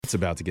It's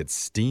about to get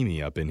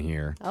steamy up in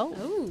here.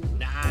 Oh.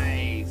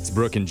 Nice. It's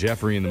Brooke and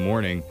Jeffrey in the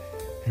morning.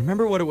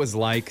 Remember what it was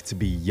like to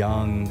be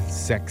young,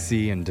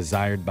 sexy, and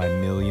desired by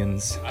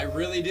millions? I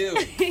really do.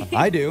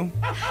 I do,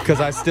 because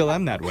I still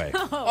am that way.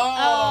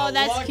 Oh,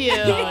 that's lucky cute.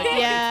 guy.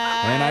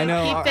 Yeah. And I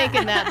know Keep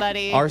thinking that,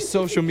 buddy. Our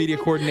social media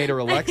coordinator,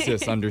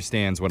 Alexis,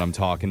 understands what I'm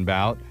talking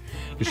about.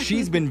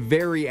 She's been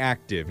very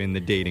active in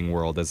the dating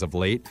world as of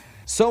late.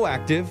 So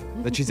active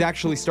that she's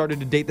actually started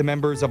to date the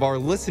members of our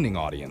listening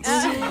audience.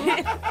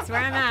 That's where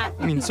I'm at.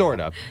 I mean,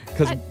 sort of.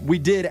 Because we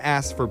did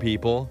ask for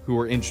people who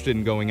were interested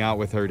in going out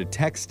with her to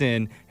text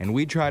in, and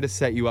we try to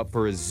set you up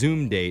for a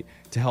Zoom date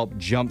to help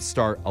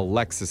jumpstart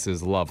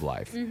Alexis's love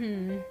life.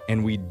 Mm-hmm.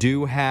 And we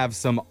do have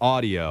some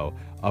audio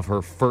of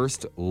her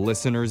first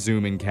listener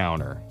Zoom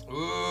encounter.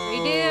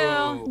 We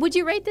do. Would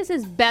you rate this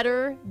as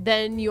better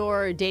than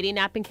your dating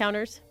app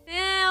encounters?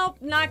 Nope,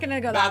 not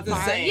gonna go About that the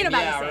far. same. You know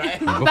about Yeah, the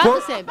same. right? About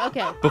the same.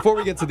 Okay. Before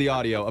we get to the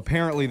audio,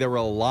 apparently there were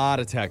a lot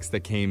of texts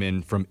that came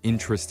in from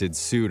interested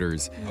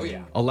suitors. Oh,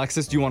 yeah.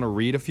 Alexis, do you want to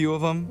read a few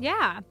of them?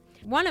 Yeah.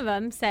 One of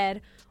them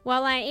said,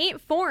 "Well, I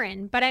ain't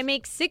foreign, but I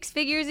make 6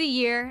 figures a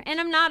year and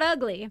I'm not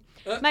ugly.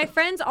 My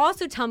friends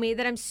also tell me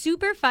that I'm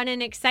super fun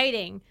and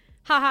exciting.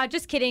 Haha,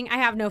 just kidding. I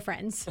have no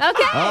friends."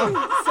 Okay.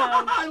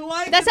 I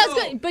like That it, sounds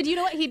though. good. But you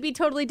know what? He'd be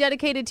totally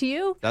dedicated to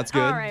you. That's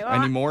good. All right, well,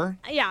 Any more?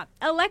 Yeah.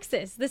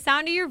 Alexis, the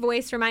sound of your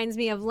voice reminds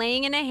me of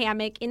laying in a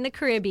hammock in the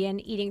Caribbean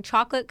eating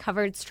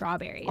chocolate-covered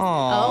strawberries.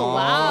 Oh,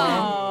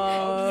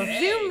 wow.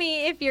 Zoom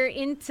me if you're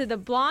into the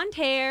blonde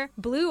hair,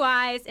 blue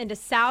eyes, and a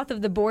south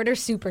of the border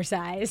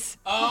supersize.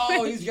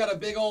 Oh, he's got a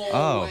big old.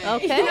 Oh.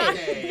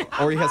 Okay.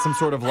 Or he has some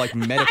sort of like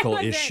medical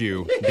wasn't-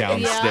 issue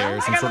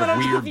downstairs, some I got sort a of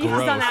little weird confused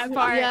growth. on that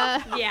part.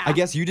 Yeah. I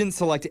guess you didn't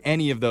select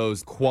any of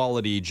those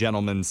quality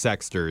gentleman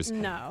sexters.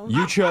 No.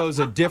 You chose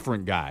a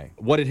different guy.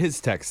 What did his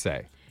text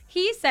say?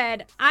 He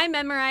said, "I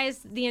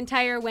memorized the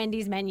entire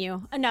Wendy's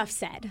menu. Enough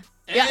said."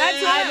 Yeah,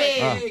 that's what I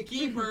mean. Hey,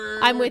 keeper.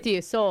 I'm with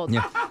you. Sold.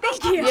 Yeah.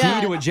 Thank you. Yeah.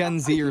 Key to a Gen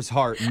Zer's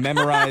heart,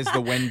 memorize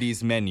the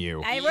Wendy's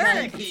menu. I Easy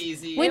worked.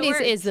 peasy. Wendy's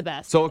worked. is the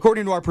best. So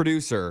according to our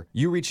producer,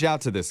 you reached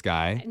out to this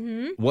guy.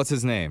 Mm-hmm. What's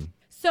his name?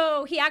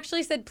 So he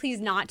actually said, please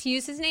not to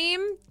use his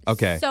name.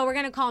 Okay. So we're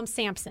going to call him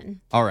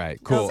Samson. All right,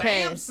 cool.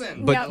 Okay.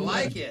 Samson. But I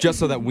like it. just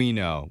so that we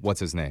know, what's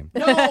his name?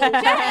 No, Jeff, on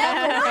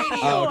the radio.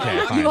 Oh,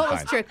 okay, fine. You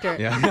almost tricked her.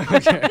 Yeah.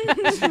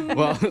 Okay.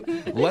 Well,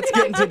 let's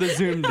get into the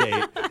Zoom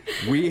date.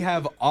 We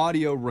have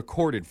audio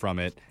recorded from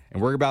it, and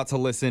we're about to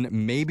listen.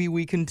 Maybe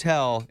we can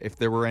tell if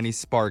there were any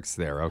sparks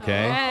there,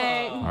 okay?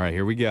 Hey. All right,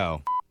 here we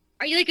go.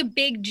 Are you like a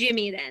big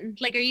Jimmy then?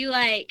 Like, are you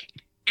like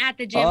at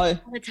the gym Uh,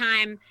 all the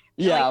time?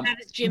 Yeah, Like, have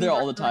his gym there all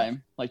the workout?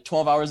 time. Like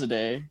 12 hours a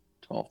day,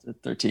 12 to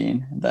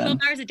 13. And 12 then,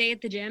 hours a day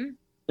at the gym?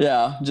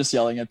 yeah, just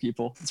yelling at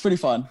people. It's pretty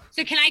fun.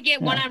 So can I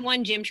get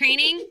one-on-one gym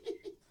training?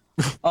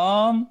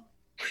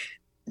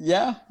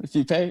 Yeah, if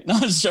you pay. No,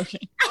 I'm just joking.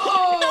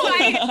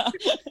 Oh!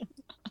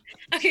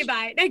 Okay,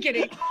 bye. No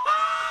kidding.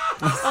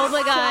 Oh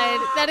my God,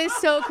 that is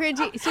so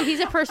cringy. So he's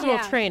a personal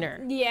Yeah.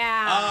 trainer.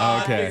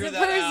 Yeah. Okay. He's a figure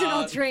that personal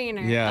out.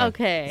 trainer. Yeah.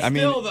 Okay. I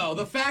mean, Still, though,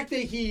 the fact that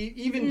he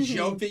even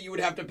joked that you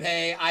would have to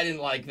pay, I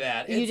didn't like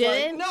that. You It's like,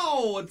 didn't?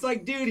 no, it's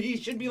like, dude, he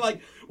should be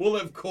like, well,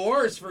 of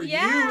course, for you. If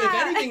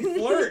Yeah. anything,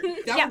 flirt.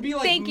 That Yeah, would be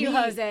like thank you, me.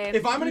 Jose.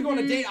 If I'm going to go on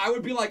a date, I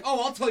would be like,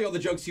 oh, I'll tell you all the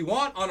jokes you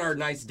want on our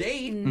nice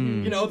date.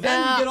 You know, then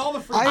you get all the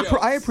free jokes.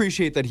 I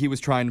appreciate that he was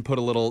trying to put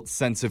a little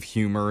sense of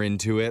humor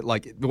into it.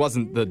 Like, it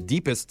wasn't the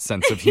deepest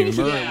sense of humor. It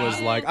Yeah. was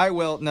like, I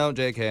will. No,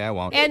 JK, I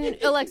won't. And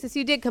Alexis,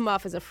 you did come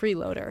off as a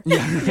freeloader.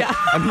 I mean,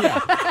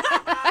 yeah.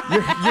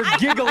 You're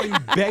giggling,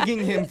 begging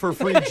him for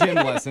free gym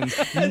lessons.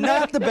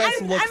 Not the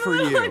best look I'm for a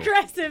little you.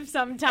 aggressive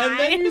sometimes. And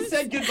then you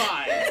said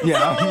goodbye.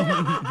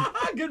 Yeah.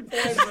 Good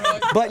point,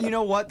 Brooke. But you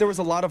know what? There was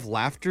a lot of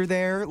laughter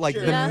there. Like,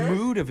 Sure. the Yeah.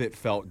 mood of it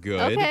felt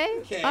good. Okay.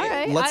 Okay. All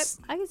right. Let's-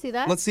 I can see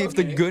that. Let's see if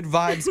the good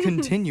vibes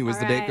continue as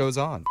the date Alright. goes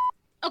on.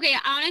 Okay,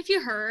 I don't know if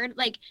you heard,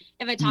 like,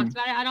 if I talked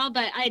about it at all,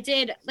 but I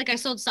did, like, I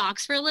sold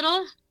socks for a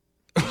little.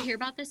 Did you hear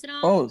about this at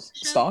all? Oh,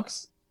 Show?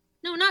 stocks?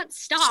 No, not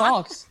stocks.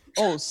 Socks.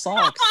 Oh,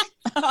 socks.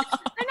 I'm not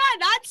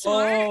that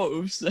smart. Oh,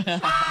 oops.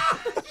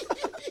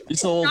 You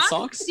sold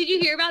socks? Did you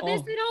hear about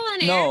this Oh. at all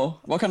on air? No.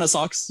 What kind of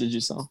socks did you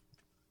sell?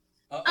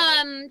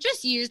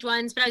 Just used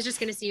ones, but I was just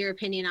gonna see your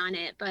opinion on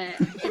it. But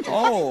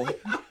Oh,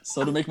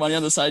 so to make money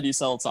on the side, you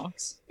sell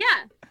socks?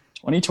 yeah,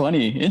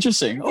 2020.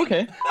 Interesting.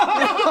 Okay.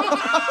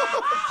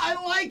 I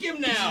like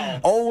him now.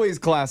 Always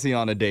classy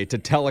on a date to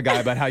tell a guy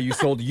about how you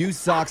sold used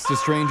socks to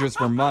strangers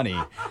for money. We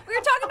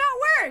were talking about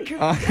work.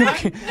 And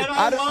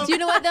I love Do you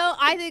know what though?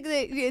 I think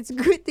that it's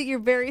good that you're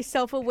very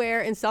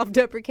self-aware and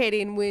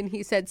self-deprecating when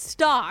he said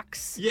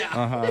stocks. Yeah.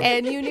 Uh-huh.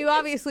 And you knew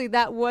obviously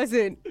that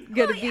wasn't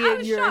gonna be I in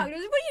was your. shocked. I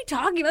was like, what are you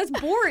talking about?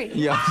 That's boring.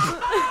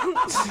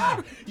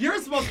 Yeah.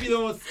 You're supposed to be the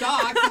one with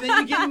stocks, and then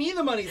you give me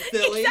the money,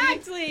 silly.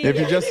 Exactly. If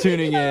you're just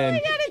tuning in,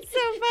 God, it's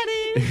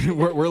so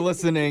funny. we're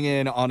listening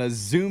in on a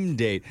Zoom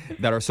date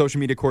that our social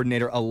media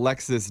coordinator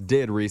Alexis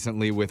did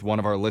recently with one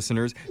of our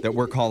listeners that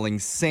we're calling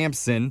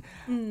Samson.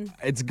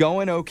 It's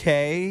going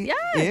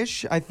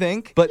okay-ish, I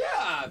think. But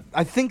Yeah.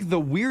 I think the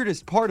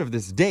weirdest part of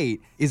this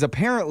date is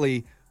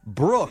apparently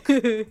Brooke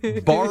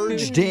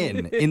barged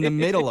in the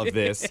middle of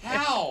this.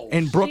 How?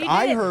 And Brooke, She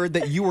I did. heard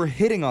that you were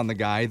hitting on the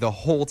guy the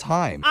whole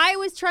time. I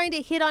was trying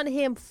to hit on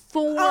him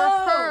for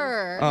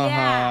her. Uh-huh.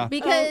 Yeah.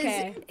 Because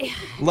Okay.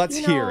 Let's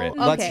you hear know, it.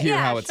 Let's okay. hear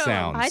Yeah, how it sure.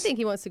 sounds. I think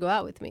he wants to go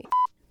out with me.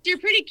 You're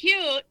pretty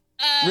cute.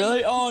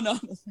 Really? Oh no.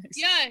 Thanks.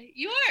 Yeah,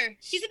 you are.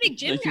 He's a big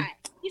gym Thank you. guy.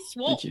 He's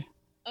swole. Thank you.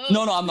 Oh,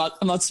 No, I'm not.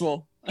 I'm not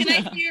swole. Can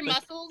I see your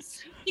muscles?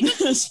 You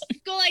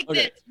go like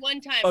Okay. this one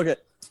time. Okay,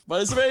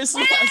 but it's very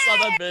small. It's not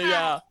that big.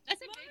 Yeah.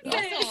 That's a big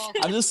muscle.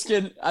 I'm just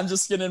skin. I'm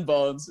just skin and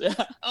bones. Yeah.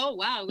 Oh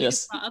wow, we Yes.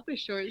 just brought up his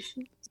shorts.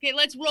 Okay,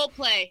 let's role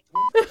play.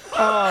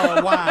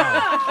 Oh,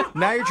 wow.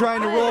 Now you're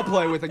trying to role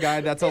play with a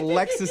guy that's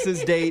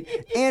Alexis's date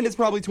and is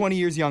probably 20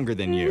 years younger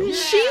than you.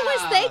 She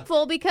was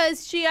thankful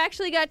because she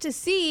actually got to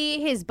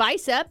see his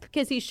bicep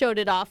because he showed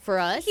it off for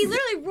us. He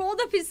literally rolled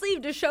up his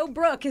sleeve to show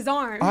Brooke his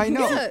arm. I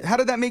know. Yeah. How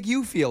did that make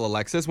you feel,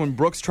 Alexis, when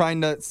Brooke's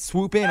trying to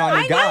swoop in on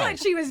I your know guy? what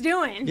she was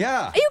doing.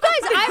 Yeah. You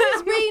guys, I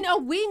was being a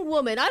wing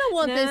woman. I don't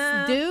want No.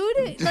 this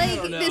dude. Like,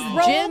 don't know. this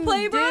Role gym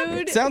play, bro?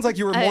 dude. Sounds like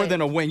you were more Hey. than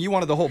a wing. You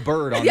wanted the whole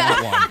bird on Yeah.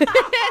 that one.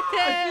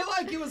 I feel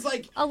like it was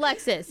like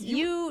Alexis,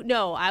 you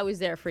know I was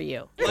there for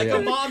you. a Yeah.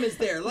 mom is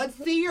there. Let's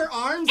see your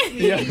arm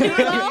sleeve. Yeah. You're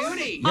a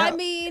beauty. I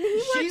mean,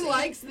 She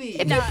likes these.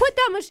 if you put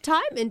that much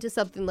time into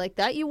something like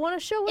that, you want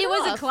to show it It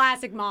was a off.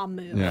 classic mom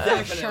move. Yeah.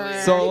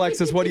 Definitely. So,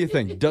 Alexis, what do you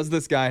think? Does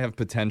this guy have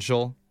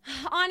potential?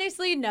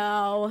 Honestly,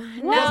 no.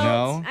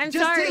 No? I'm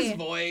Just sorry. his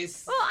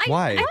voice. Well,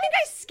 Why? I think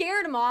I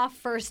scared him off,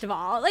 first of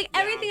all. Like,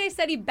 everything I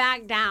said, he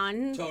backed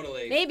down.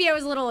 Totally. Maybe I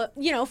was a little,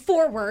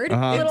 forward,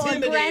 Uh-huh. a little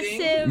Intimidating.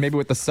 aggressive. Maybe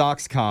with the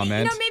socks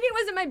comment. Maybe it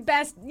wasn't my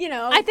best,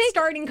 I think-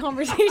 starting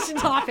conversation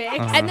topic.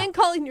 Uh-huh. And then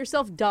calling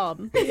yourself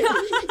dumb. Guys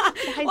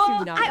do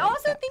Well, not I like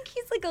also that. think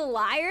he's like a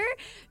liar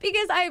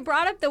because I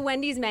brought up the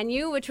Wendy's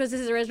menu, which was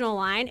his original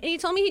line, and he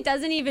told me he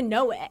doesn't even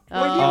know it. He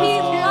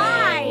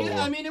lied.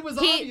 I mean, it was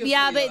He, obvious.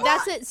 yeah, but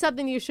that's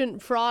something you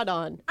shouldn't fraud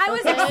on. I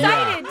was okay?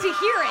 excited to hear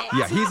it.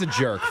 Yeah, he's a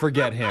jerk.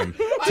 Forget him.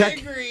 I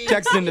agree.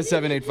 Text into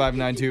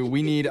 78592.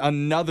 We need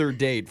another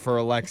date for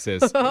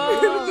Alexis.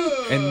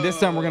 And this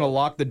time we're going to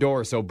lock the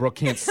door so Brooke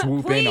can't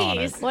swoop in on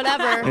it.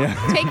 Whatever.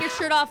 Take your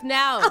shirt off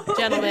now,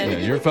 gentlemen. Yeah,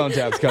 your phone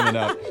tap's coming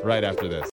up right after this.